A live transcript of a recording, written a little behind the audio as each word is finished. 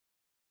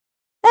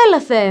Έλα,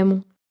 Θεέ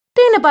μου.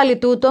 Τι είναι πάλι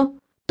τούτο?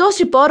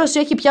 Τόση πόρωση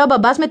έχει πια ο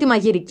μπαμπάς με τη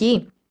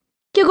μαγειρική.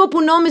 Κι εγώ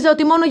που νόμιζα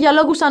ότι μόνο για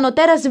λόγους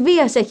ανωτέρας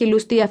βίας έχει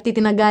λουστεί αυτή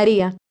την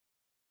αγκαρία.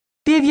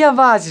 Τι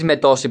διαβάζεις με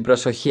τόση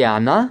προσοχή,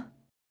 Άννα?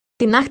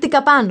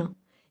 Τινάχτηκα πάνω.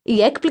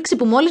 Η έκπληξη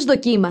που μόλις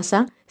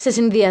δοκίμασα, σε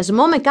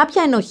συνδυασμό με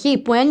κάποια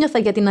ενοχή που ένιωθα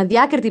για την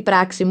αδιάκριτη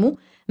πράξη μου,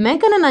 με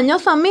έκανε να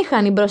νιώθω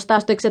αμήχανη μπροστά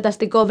στο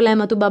εξεταστικό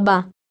βλέμμα του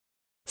μπαμπά.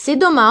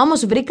 Σύντομα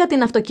όμως βρήκα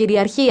την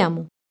αυτοκυριαρχία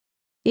μου.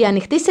 Η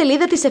ανοιχτή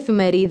σελίδα της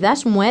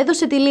εφημερίδας μου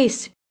έδωσε τη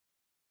λύση.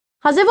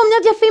 Χαζεύω μια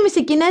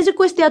διαφήμιση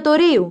κινέζικου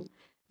εστιατορίου.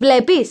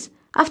 Βλέπεις,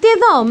 αυτή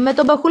εδώ με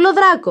τον παχουλό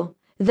δράκο.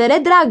 The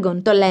Red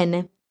Dragon το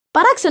λένε.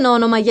 Παράξενο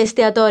όνομα για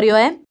εστιατόριο,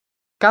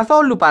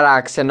 Καθόλου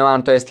παράξενο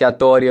αν το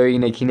εστιατόριο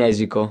είναι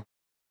κινέζικο.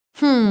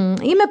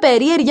 Είμαι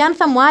περίεργη αν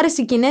θα μου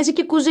άρεσε η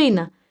κινέζικη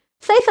κουζίνα.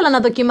 Θα ήθελα να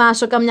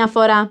δοκιμάσω καμιά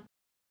φορά.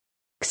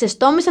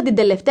 Ξεστόμησα την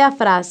τελευταία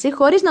φράση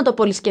χωρίς να το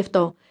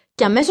πολυσκεφτώ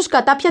και αμέσως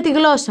κατάπια τη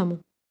γλώσσα μου.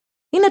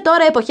 Είναι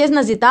τώρα εποχές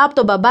να ζητάω από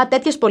τον μπαμπά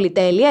τέτοιες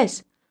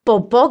πολυτέλειες?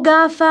 Ποπό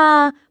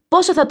γκάφα,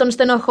 πόσο θα τον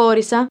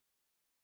στενοχώρησα.